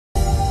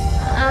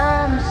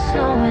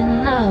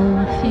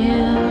love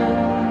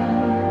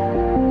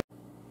you.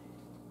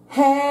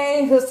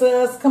 Hey,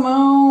 sisters, come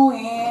on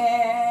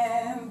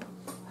in.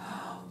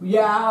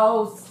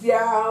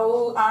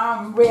 Y'all,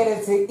 I'm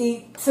ready to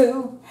eat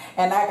too.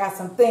 And I got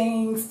some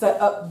things to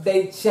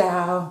update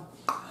y'all.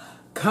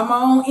 Come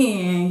on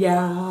in,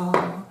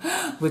 y'all,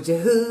 with your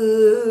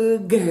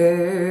hood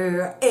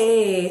girl.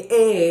 Hey,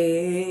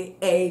 hey,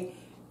 hey.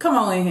 Come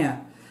on in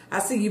here. I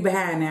see you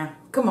behind now.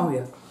 Come on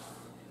here.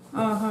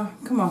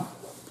 Come on.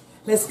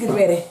 Let's get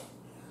ready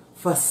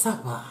for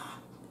supper.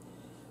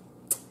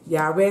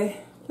 Y'all ready?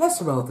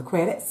 Let's roll the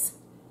credits.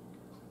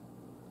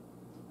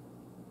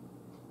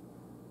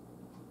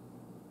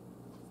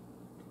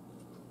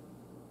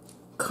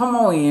 Come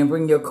on in.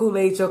 Bring your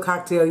Kool-Aid, your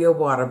cocktail, your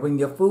water. Bring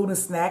your food and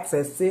snacks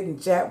and sit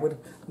and chat with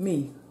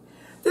me.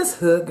 This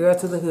hood girl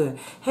to the hood.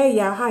 Hey,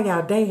 y'all. How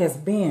y'all day has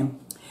been?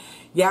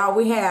 Y'all,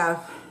 we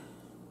have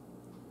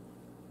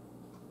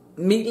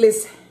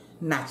Meatless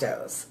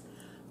Nachos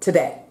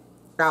today.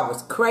 I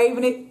was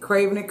craving it.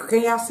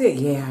 Can y'all see it?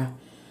 Yeah.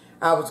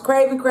 I was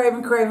craving.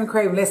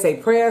 Let's say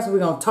prayers. We're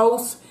going to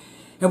toast.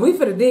 And we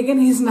finna dig in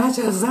these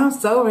nachos. I'm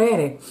so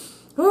ready.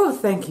 Oh,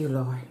 thank you,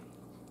 Lord.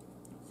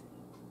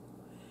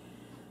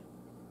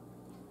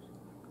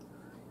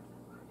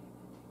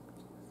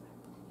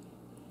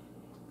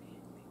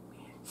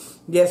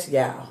 Yes,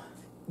 y'all.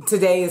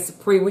 Today is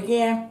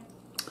pre-weekend.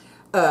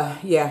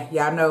 Yeah,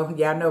 y'all know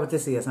what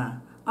this is,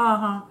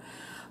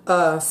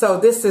 huh? So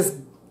this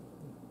is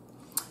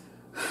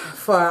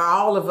for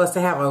all of us to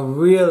have a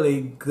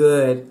really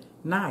good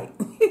night.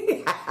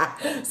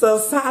 So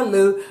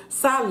salute.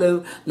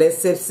 Let's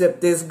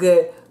sip this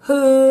good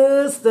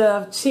hood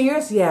stuff.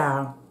 Cheers,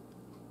 y'all.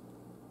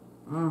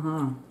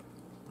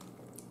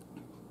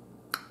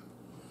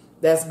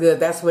 That's good.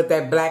 That's with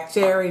that black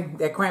cherry,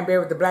 that cranberry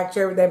with the black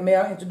cherry that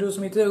Mel introduced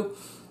me to.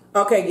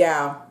 Okay,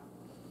 y'all.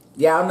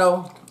 Y'all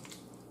know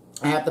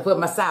I have to put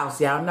my sauce.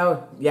 Y'all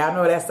know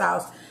that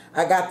sauce.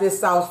 I got this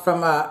sauce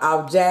from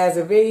our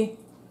Jazzy V.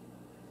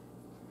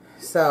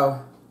 So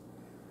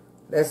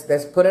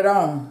let's put it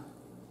on.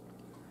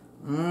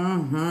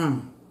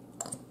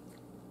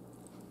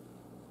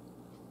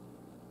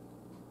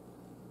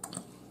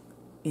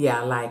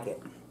 Yeah, I like it.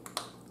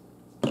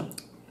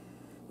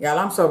 Y'all,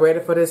 I'm so ready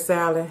for this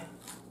salad.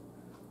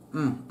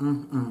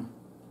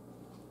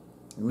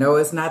 No,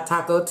 it's not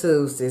Taco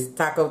Tuesday. It's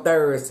Taco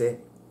Thursday.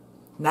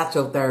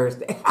 Nacho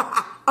Thursday.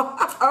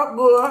 Oh,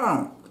 good.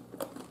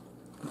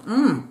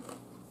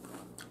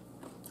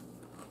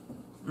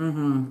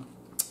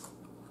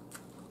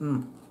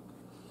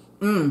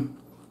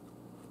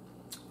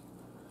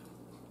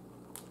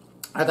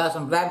 I got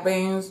some black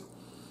beans,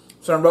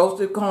 some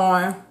roasted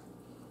corn,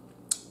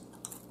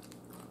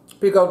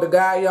 pico de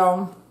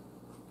gallo,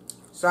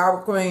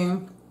 sour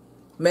cream,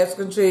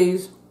 Mexican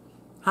cheese,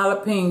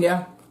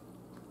 jalapeno,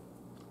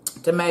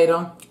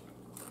 tomato.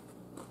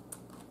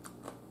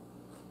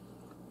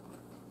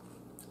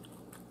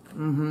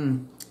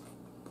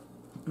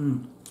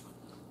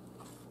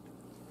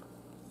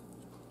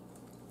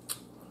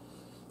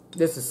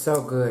 This is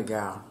so good,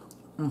 y'all.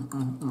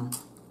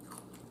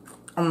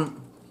 I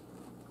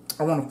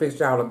want to fix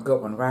y'all a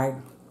good one, right?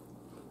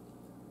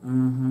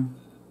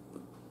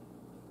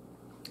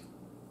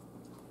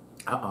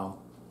 Uh-oh.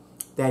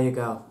 There you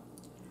go.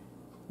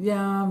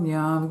 Yum,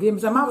 yum. Give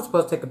me some. I was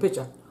supposed to take a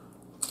picture.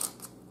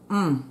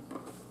 I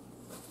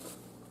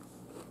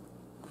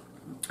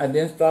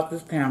didn't start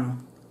this camera.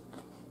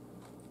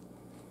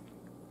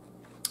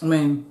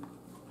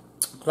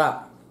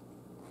 Clock.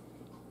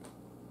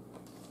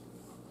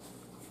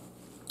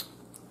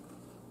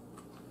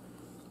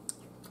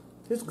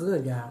 It's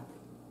good, y'all.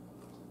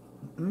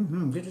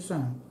 Get you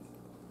some.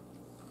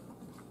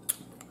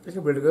 It's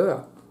really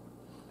good.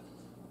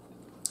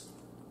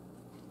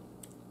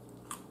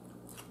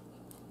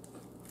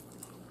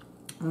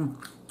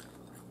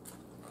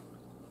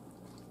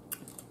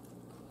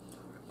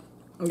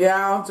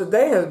 Y'all,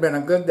 today has been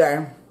a good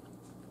day.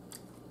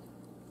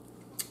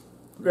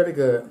 Really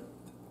good.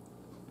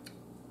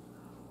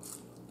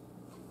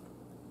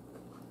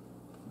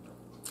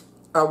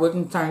 I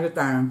wouldn't change a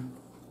thing.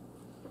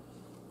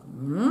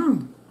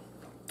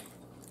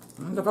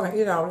 If I can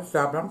eat all this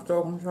stuff, I'm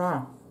still gonna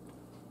try.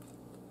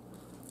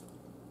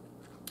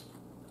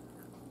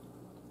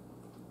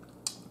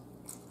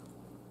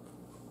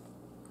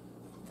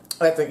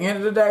 At the end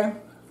of the day,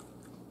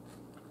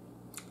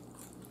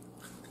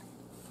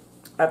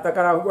 after I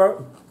got out of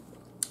work,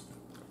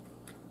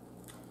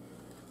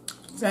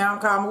 Sam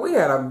called me. We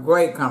had a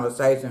great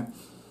conversation.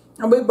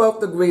 And we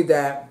both agreed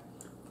that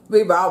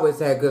we've always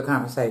had good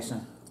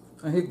conversation.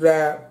 And he's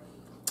glad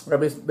that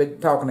we've been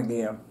talking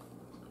again.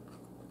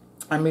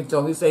 I mean,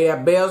 so he said he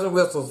had bells and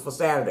whistles for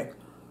Saturday.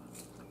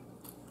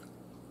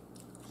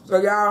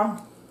 So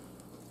y'all,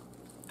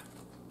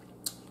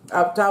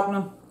 I was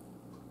talking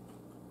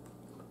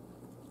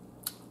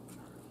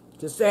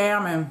to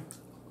Sam, and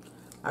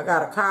I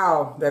got a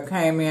call that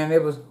came in.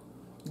 It was,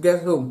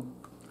 guess who?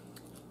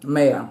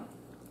 Mel.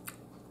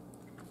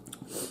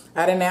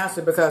 I didn't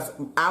answer because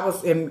I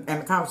was in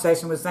a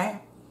conversation with Sam.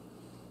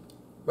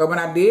 But when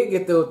I did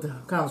get through with the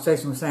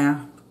conversation with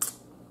Sam,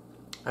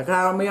 I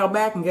called Mel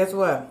back, and guess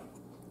what?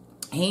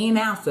 He ain't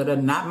answered.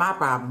 That's not my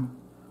problem.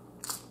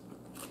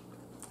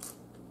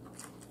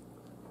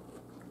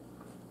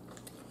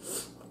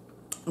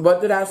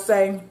 What did I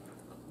say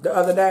the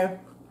other day?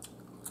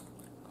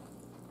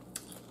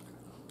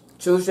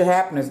 Choose your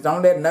happiness.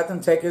 Don't let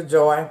nothing take your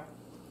joy.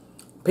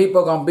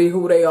 People are going to be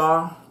who they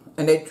are,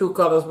 and their true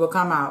colors will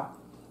come out.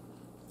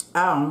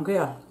 I don't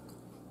care.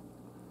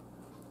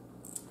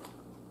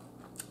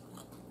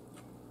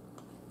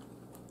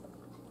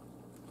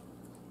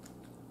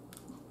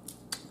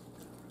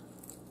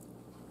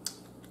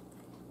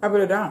 I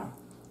really don't.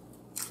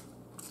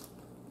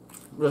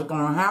 What's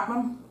going to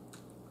happen?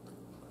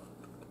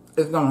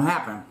 It's going to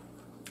happen.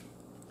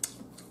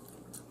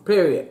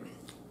 Period.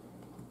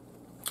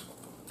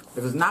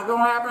 If it's not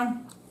going to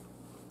happen,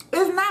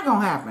 it's not going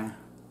to happen.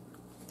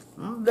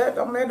 That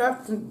don't make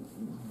us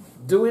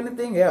do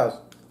anything else.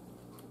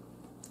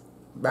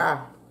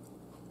 Bye.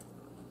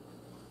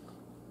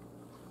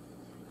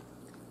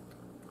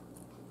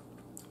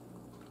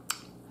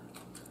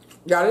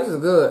 Y'all, this is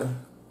good.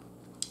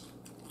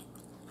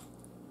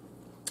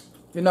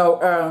 You know,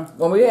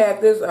 when we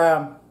had this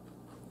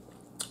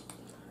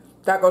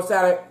taco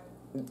salad,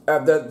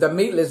 the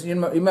meatless, you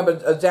remember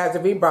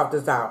Jazzy V brought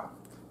this out.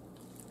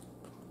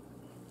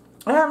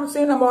 I haven't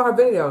seen them on her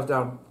videos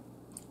though.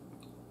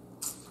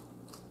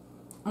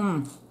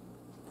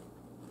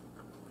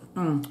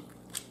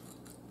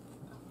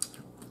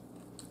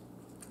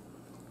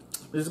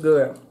 It's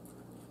good.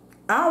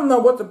 I don't know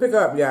what to pick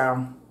up,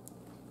 y'all.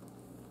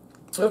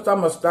 There's so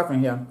much stuff in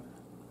here.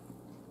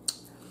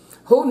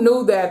 Who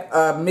knew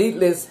that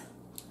meatless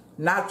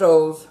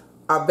nachos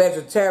or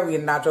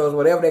vegetarian nachos,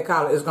 whatever they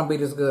call it, is going to be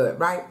this good,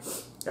 right?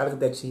 Gotta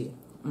look at that cheese.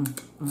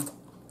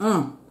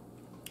 And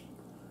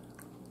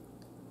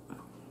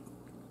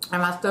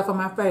my stuff on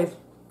my face.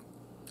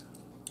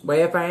 But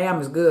if I am,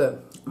 it's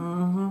good.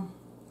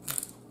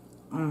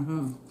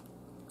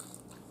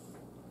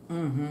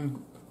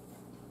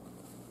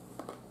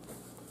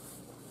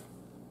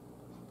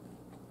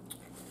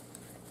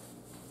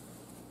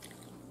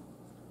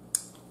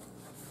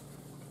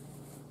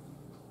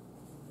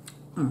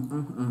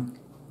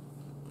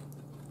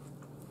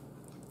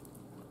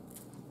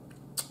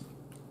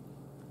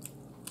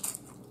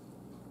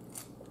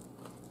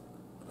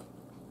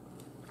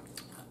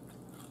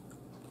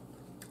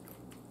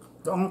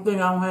 The only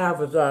thing I don't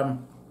have is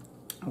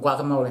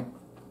guacamole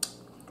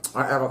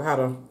or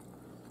avocado,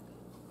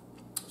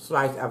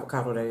 sliced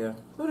avocado there.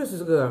 Oh, this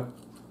is good.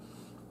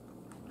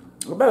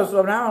 I better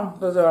slow down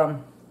because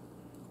I'm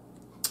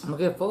gonna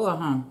get full,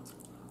 huh?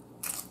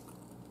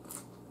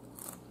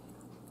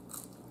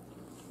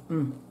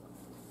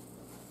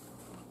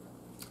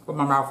 What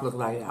my mouth look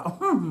like, y'all.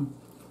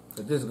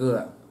 But this is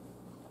good.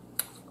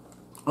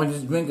 And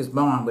this drink is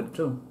bomb with it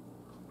too.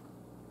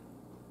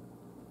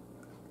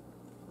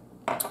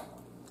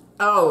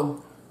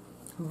 Oh,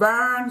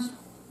 Burns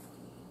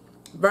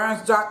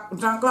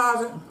junk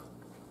closet.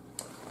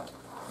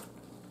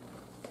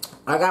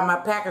 I got my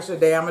package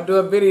today. I'm gonna do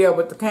a video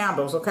with the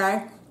candles,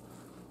 okay?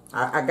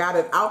 I got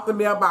it out the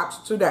mailbox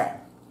today.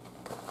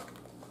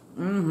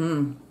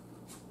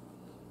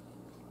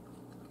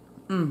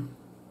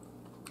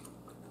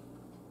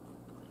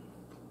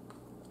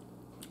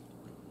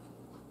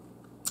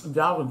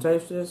 Y'all can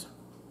taste this.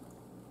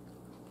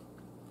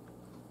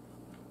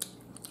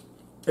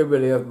 It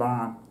really is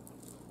bomb.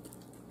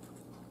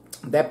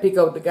 That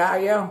pico de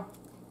gallo.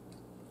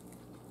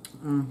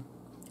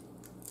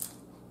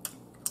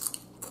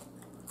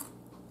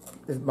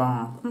 It's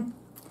bomb.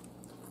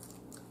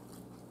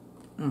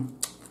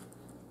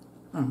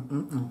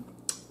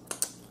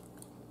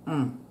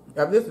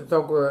 Yeah, this is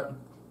so good.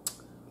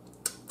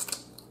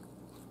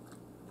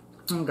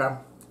 Okay.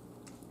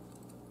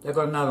 There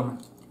goes another one.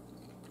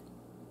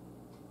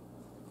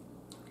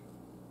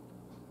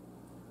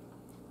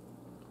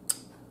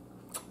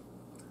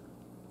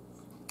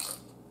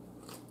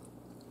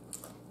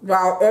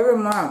 Y'all, every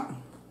month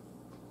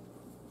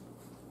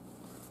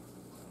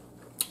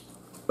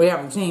we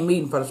have a team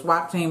meeting for the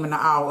SWAT team and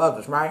all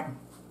others, right?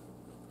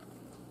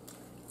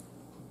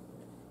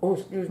 Oh,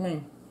 excuse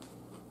me.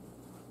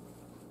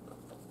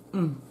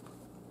 And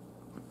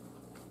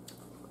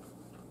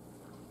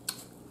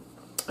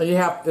you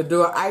have to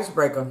do an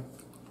icebreaker.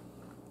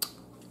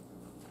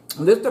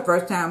 And this is the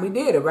first time we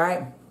did it,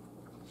 right?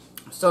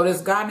 So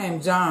this guy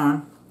named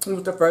John, he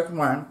was the first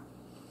one.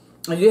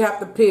 And you have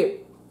to pick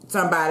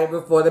somebody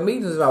before the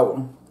meeting is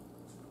over.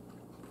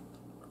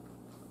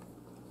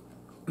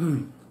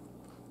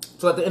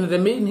 So at the end of the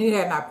meeting, he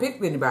had not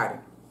picked anybody.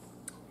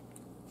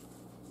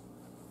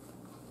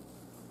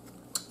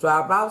 So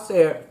I about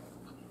said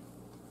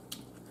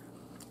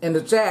in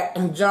the chat,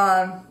 and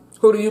John,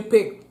 who do you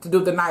pick to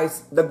do the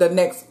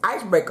next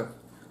icebreaker?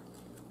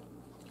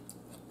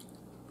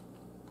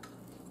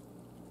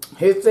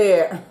 He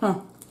said,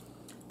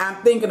 I'm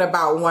thinking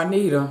about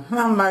Juanita.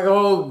 I'm like,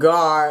 oh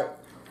God.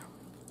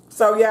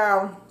 So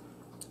y'all,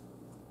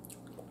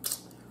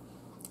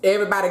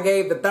 everybody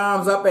gave the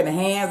thumbs up and the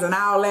hands and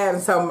all that.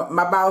 And so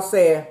my boss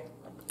said,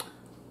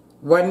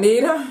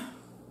 Juanita,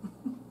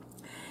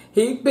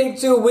 he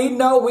picked you. We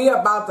know we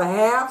about to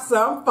have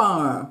some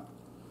fun.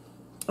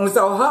 And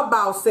so her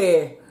boss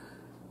said,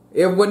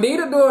 if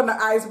Juanita doing the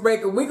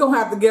icebreaker, we going to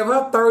have to give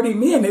her 30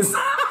 minutes.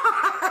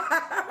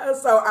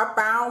 So I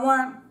found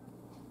one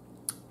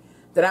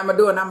that I'm going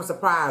to do, and I'm going to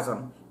surprise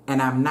them.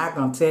 And I'm not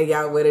going to tell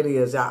y'all what it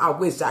is, y'all. I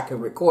wish I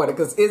could record it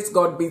because it's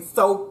going to be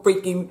so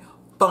freaking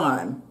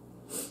fun.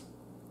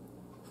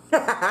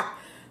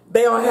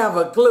 They don't have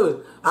a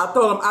clue.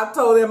 I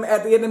told them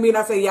at the end of the meeting,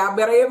 I said, y'all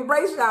better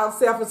embrace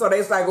y'allself. And so they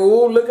was like,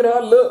 oh, look at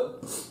her,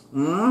 look.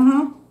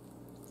 I'm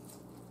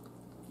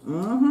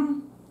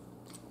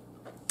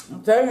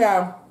telling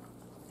y'all,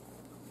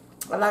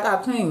 I like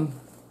our team.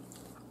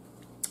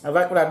 I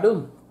like what I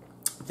do.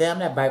 Damn,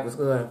 that bite was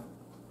good.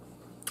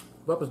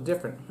 What was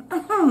different?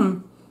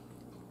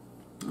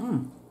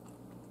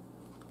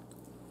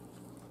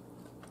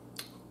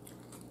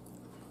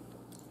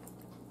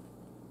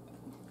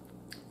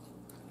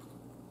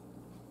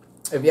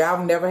 If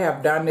y'all never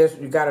have done this,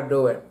 you gotta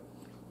do it.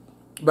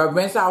 But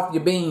rinse off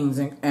your beans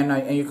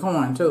and your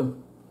corn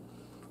too.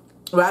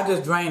 Well, I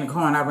just drain the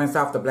corn. I rinse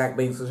off the black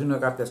beans because you know I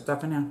got that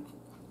stuff in there.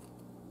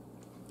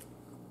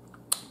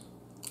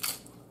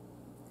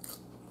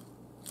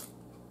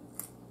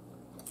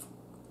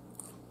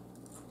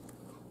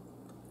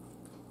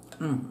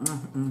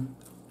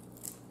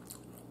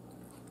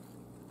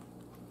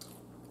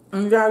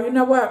 And y'all, you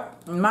know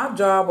what? My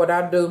job, what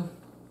I do,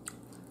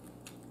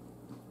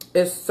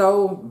 is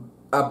so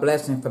a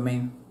blessing for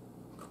me.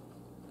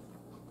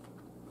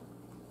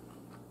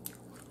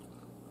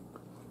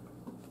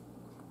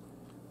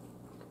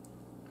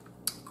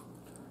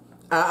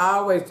 I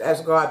always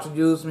ask God to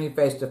use me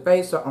face to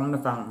face or on the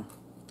phone.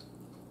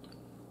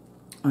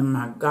 And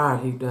my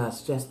God, he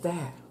does just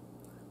that.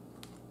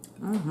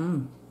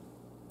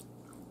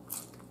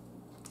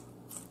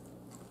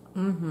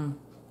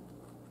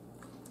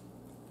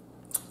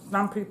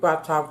 Some people I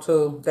talk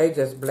to, they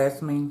just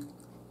bless me.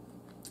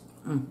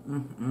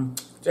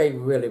 They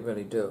really,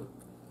 really do.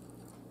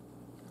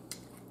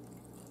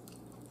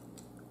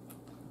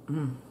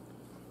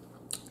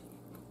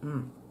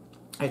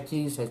 That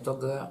cheese tastes so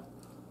good.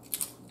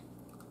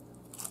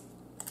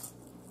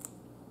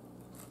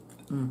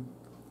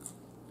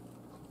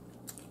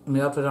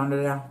 Melt it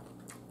under there.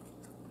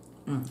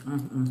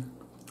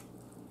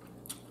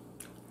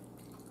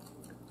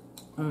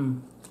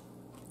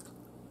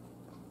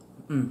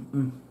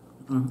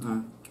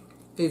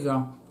 Here you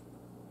go.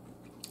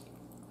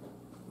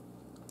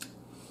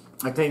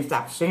 I can't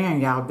stop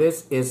sharing, y'all.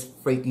 This is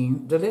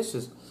freaking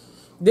delicious.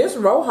 This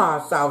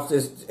Roja sauce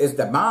is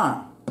the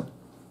bomb.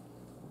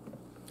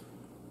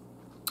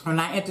 When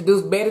I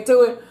introduced Betty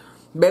to it,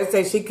 Betty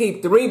said she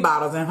keep 3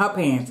 bottles in her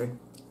pantry.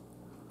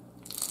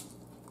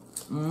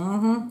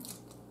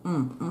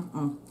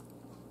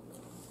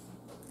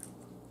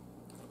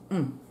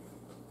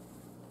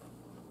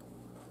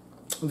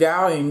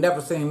 Y'all ain't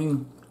never seen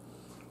me.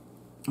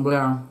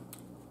 Well,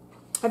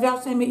 have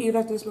y'all seen me eat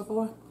like this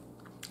before?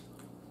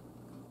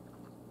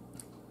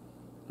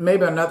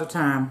 Maybe another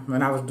time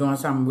when I was doing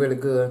something really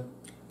good.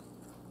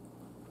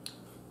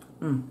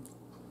 A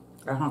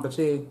hunk of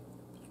cheese.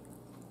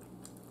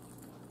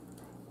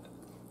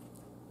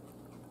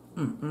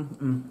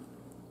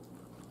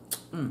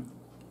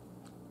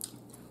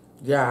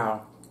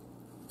 Y'all.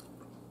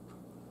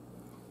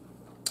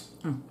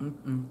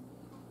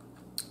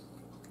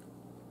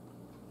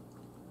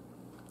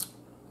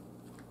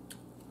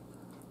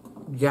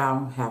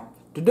 Y'all have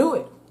to do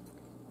it.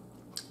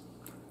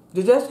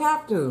 You just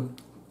have to.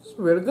 It's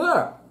really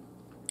good.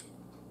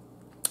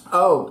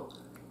 Oh.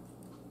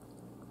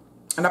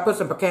 And I put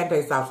some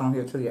picante sauce on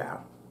here too,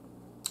 y'all.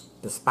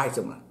 The spicy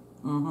one.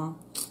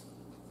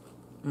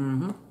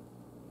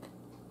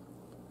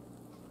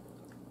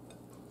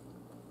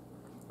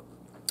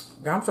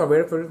 I'm so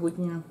ready for this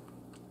weekend.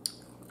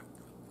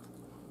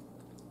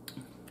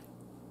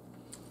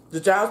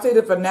 Did y'all see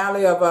the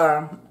finale of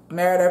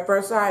Married at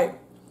First Sight?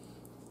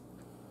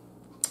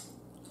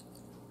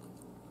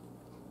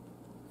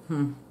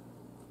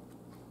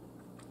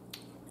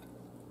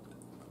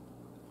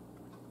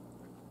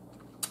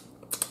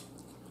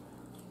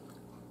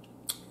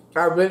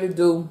 I really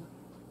do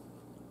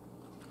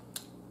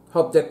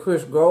hope that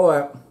Chris grow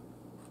up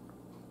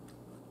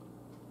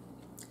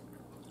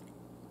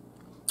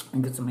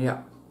and get some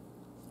help.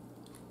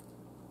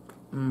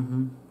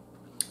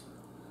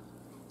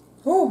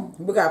 Whew,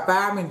 we got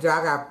 5 minutes,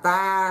 y'all. I got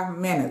 5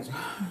 minutes.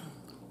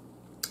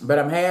 But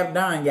I'm half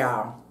done,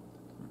 y'all.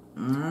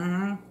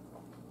 I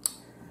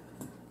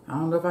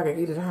don't know if I can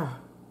eat it all.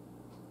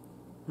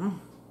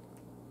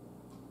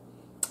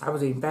 I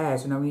was eating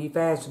fast. You know, when you eat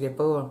fast, you get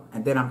full.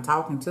 And then I'm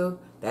talking too.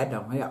 That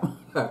don't help.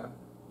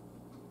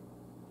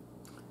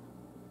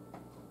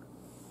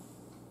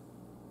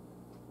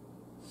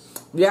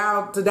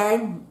 Y'all,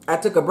 today, I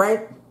took a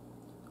break.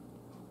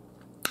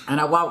 And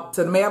I walked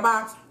to the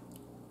mailbox.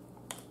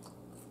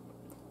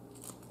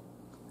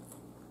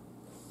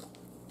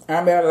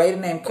 I met a lady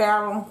named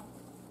Carol.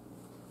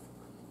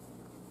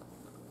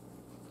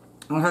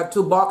 and her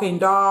 2 barking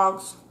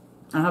dogs,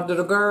 and her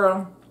little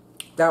girl.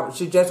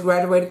 She just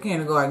graduated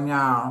kindergarten,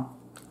 y'all.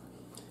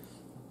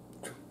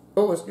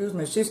 Oh, excuse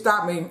me. She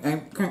stopped me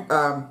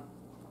and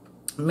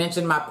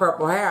mentioned my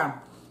purple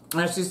hair.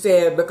 And she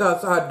said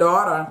because her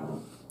daughter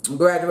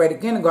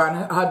graduated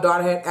kindergarten, her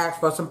daughter had asked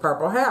for some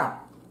purple hair.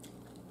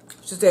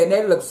 She said,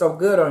 that looks so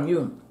good on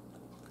you.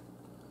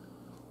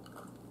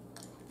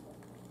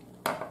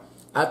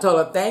 I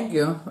told her, thank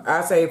you.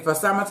 I say, for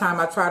summertime,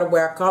 I try to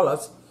wear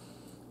colors.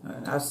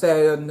 I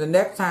said, the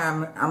next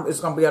time, it's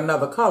going to be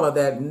another color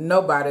that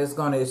nobody's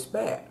going to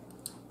expect.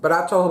 But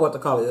I told her what the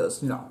color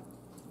is, you know.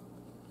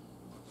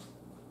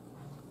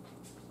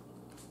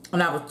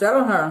 And I was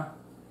telling her,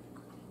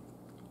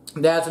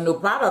 there's a new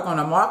product on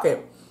the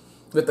market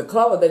with the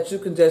color that you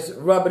can just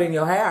rub it in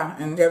your hair,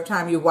 and every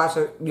time you wash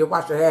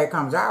your hair, it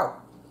comes out.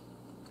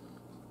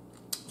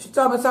 She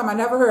told me something I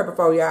never heard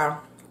before,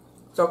 y'all.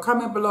 So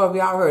comment below if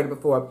y'all heard it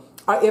before,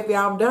 or if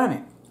y'all done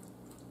it.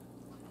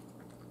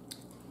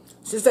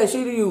 She said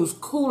she'd use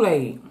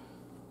Kool-Aid.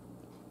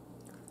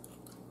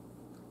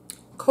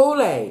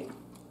 Kool-Aid.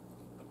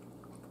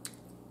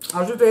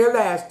 I should say it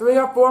lasts 3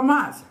 or 4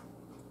 months.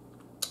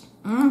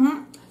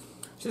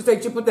 She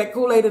said she put that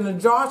Kool-Aid in a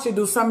jar. She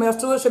do something else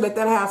to it. She let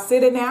that house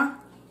sit in there.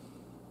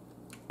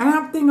 And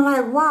I'm thinking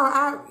like,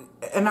 wow.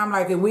 I'm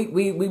like,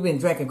 we've been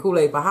drinking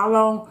Kool-Aid for how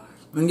long?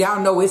 And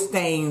y'all know it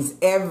stains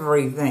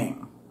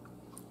everything.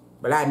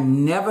 But I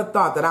never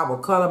thought that I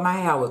would color my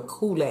hair with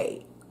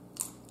Kool-Aid.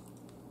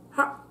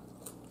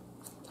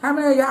 How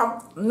many of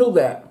y'all knew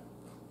that?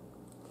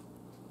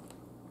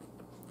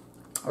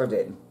 Or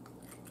didn't?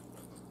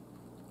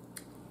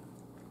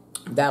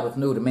 That was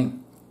new to me.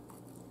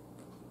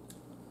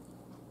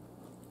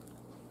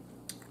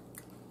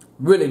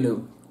 Really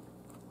new.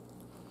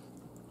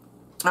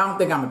 I don't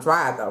think I'm gonna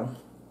try it though.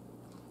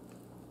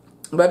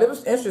 But it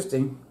was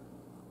interesting,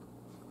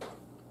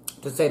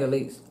 to say the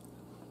least.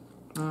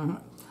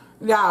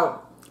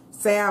 Y'all,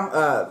 Sam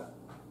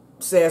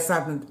said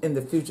something in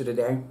the future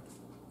today.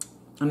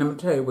 And I'm gonna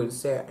tell you what he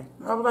said.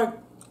 I was like,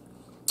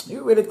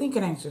 you really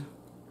thinking, ain't you?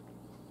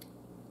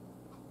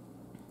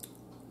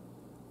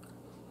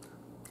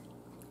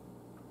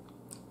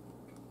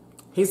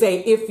 He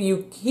said, if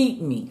you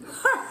keep me.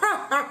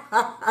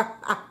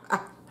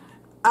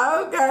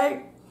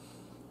 Okay.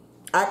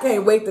 I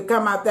can't wait to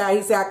come out there.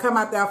 He said, I come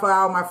out there for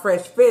all my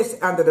fresh fish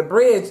under the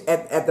bridge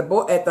at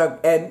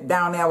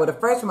down there with the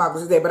fresh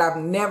market. He said, but I've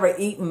never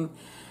eaten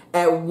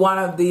at one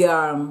of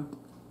the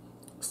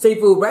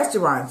seafood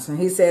restaurants. And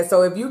he said,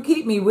 so if you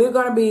keep me, we're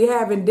going to be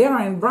having dinner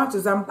and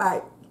brunches. I'm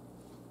like,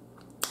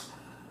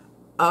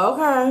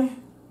 okay.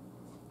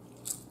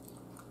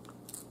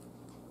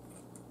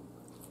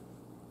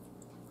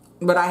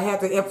 But I had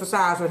to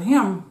emphasize with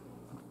him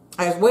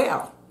as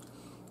well.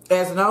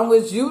 As long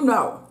as you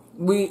know,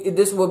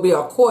 this will be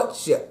a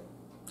courtship,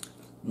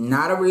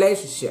 not a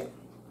relationship.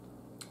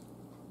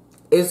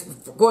 Is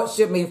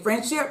courtship mean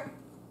friendship?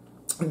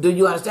 Do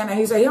you understand that?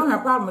 He said he don't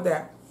have a problem with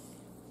that.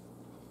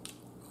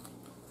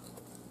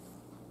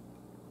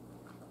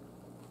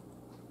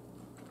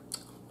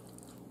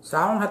 So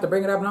I don't have to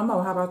bring it up no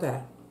more. How about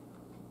that?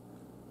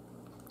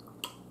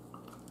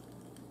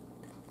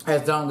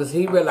 As long as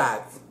he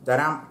realizes that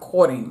I'm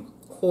courting.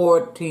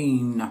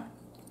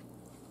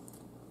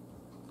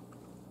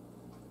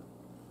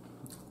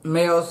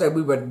 Mel said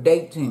we were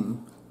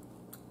dating.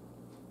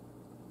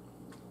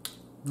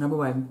 Number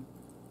one.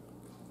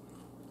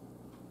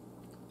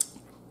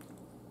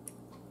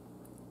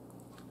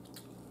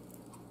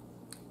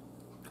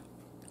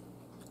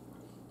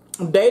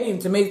 Dating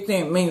to me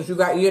means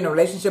you're in a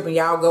relationship and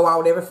y'all go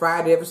out every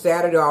Friday, every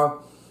Saturday,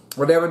 or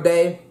whatever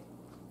day.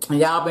 And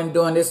y'all been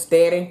doing this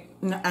steady.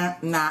 No.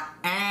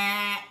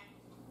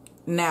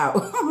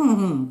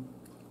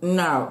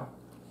 No.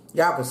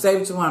 Y'all can say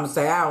what you want to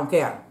say. I don't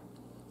care.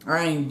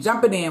 I ain't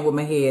jumping in with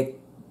my head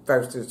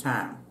first this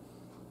time.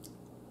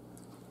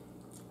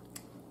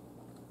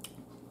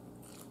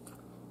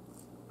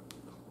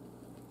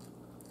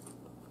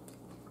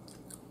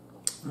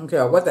 I don't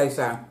care what they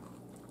say.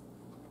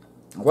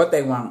 What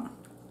they want.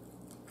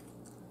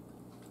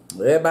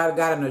 Everybody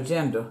got an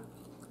agenda.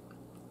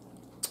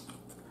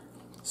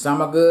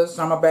 Some are good,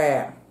 some are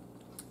bad.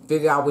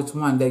 Figure out which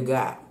one they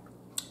got.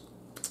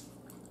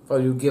 Before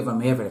you give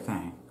them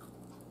everything.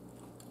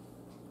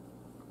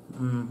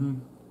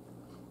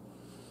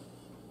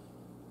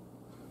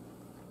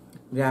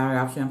 Yeah,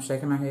 y'all see I'm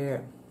shaking my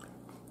head.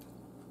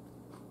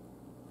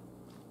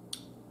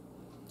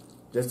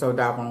 Just so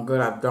doggone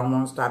good. I don't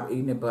want to stop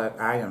eating it, but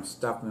I am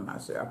stuffing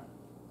myself.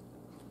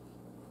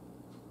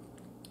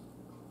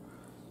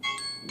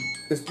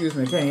 Excuse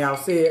me, can y'all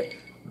see it?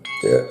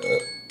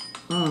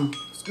 Yeah.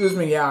 Excuse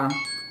me, y'all.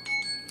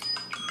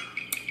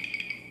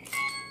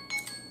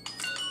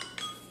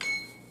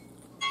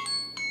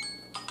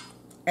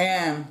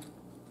 And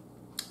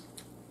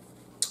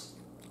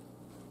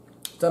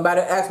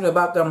somebody asked me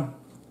about them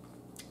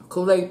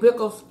Kool-Aid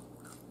pickles.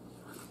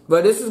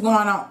 But this is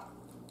going on.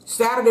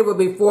 Saturday will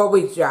be 4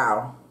 weeks,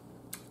 y'all.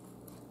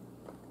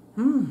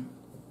 I'm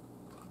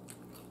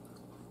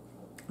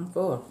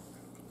full.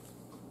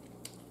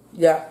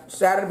 Yeah,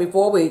 Saturday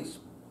before weeks.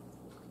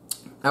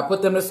 I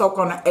put them to soak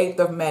on the 8th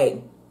of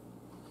May.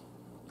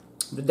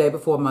 The day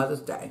before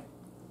Mother's Day.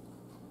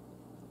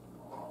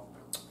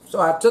 So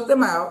I took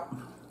them out.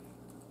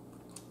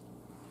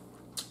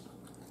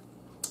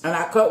 And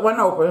I cut one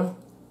open.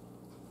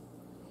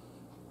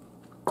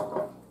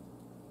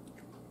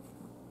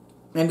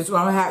 And this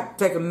one I have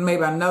to take them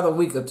maybe another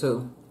week or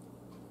two.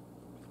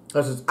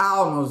 Because it's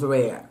almost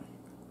red.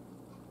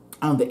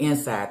 On the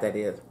inside, that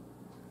is.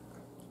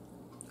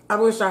 I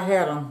wish I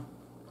had them.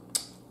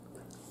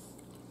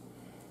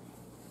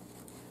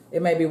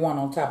 It may be one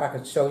on top. I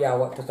could show y'all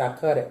what, because I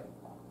cut it.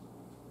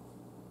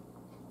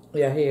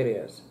 Yeah, here it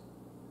is.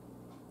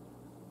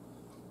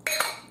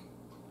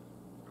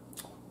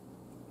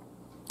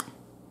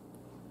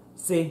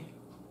 See?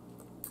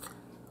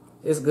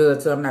 It's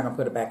good, so I'm not going to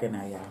put it back in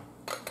there, y'all.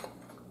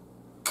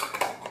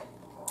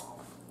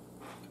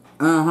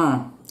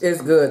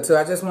 It's good, too.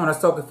 I just want to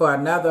soak it for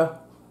another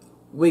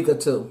week or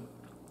two.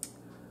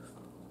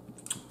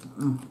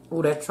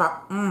 Ooh, that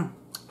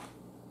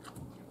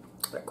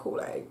that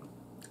Kool-Aid.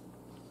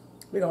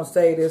 We're going to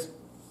save this.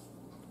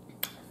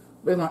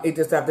 We're going to eat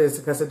this after this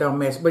because it don't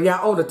mess. But y'all,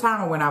 oh, the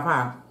timer went off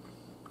high.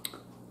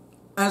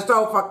 And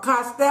so for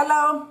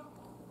Costello,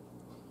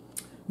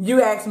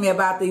 you asked me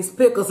about these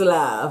pickles,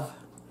 love.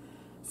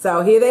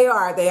 So here they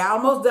are. They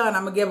almost done.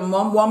 I'm going to give them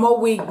one more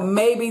week,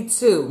 maybe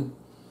two.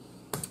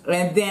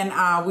 And then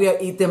we'll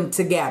eat them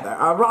together.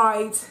 All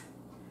right?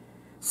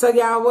 So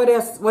y'all, what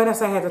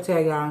else I had to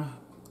tell y'all?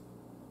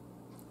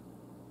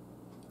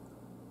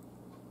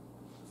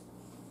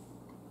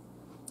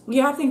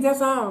 Yeah, I think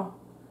that's all.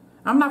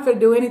 I'm not going to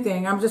do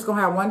anything. I'm just going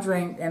to have one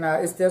drink, and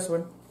it's this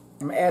one.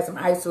 I'm going to add some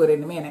ice to it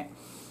in a minute.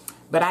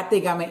 But I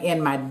think I'm going to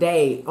end my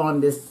day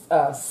on this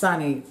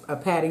sunny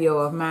patio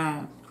of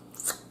mine.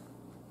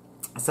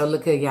 So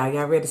look here, y'all.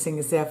 Y'all ready to sing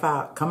yourself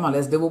out? Come on,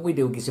 let's do what we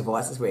do. Get your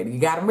voices ready. You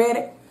got them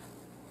ready?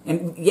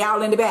 And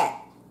y'all in the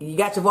back, you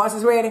got your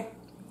voices ready?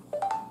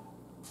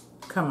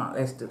 Come on,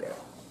 let's do that.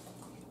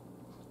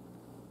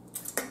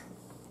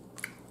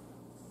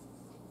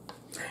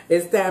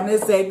 It's time to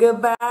say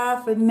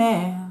goodbye for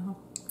now.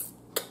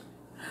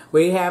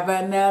 We have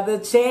another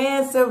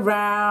chance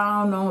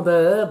around on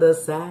the other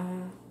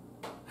side.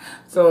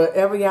 So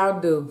whatever y'all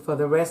do for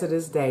the rest of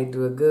this day,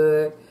 do it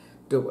good,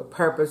 do it with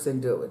purpose,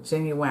 and do it with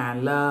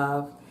genuine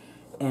love.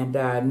 And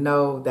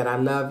know that I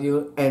love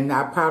you. And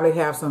I probably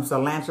have some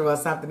cilantro or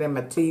something in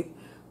my teeth.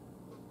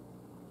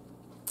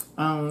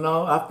 I don't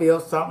know. I feel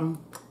something.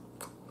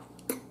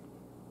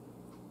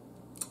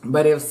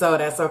 But if so,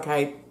 that's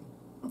okay.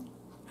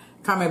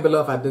 Comment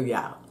below if I do,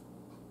 y'all.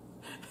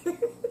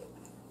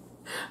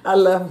 I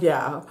love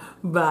y'all.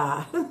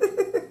 Bye.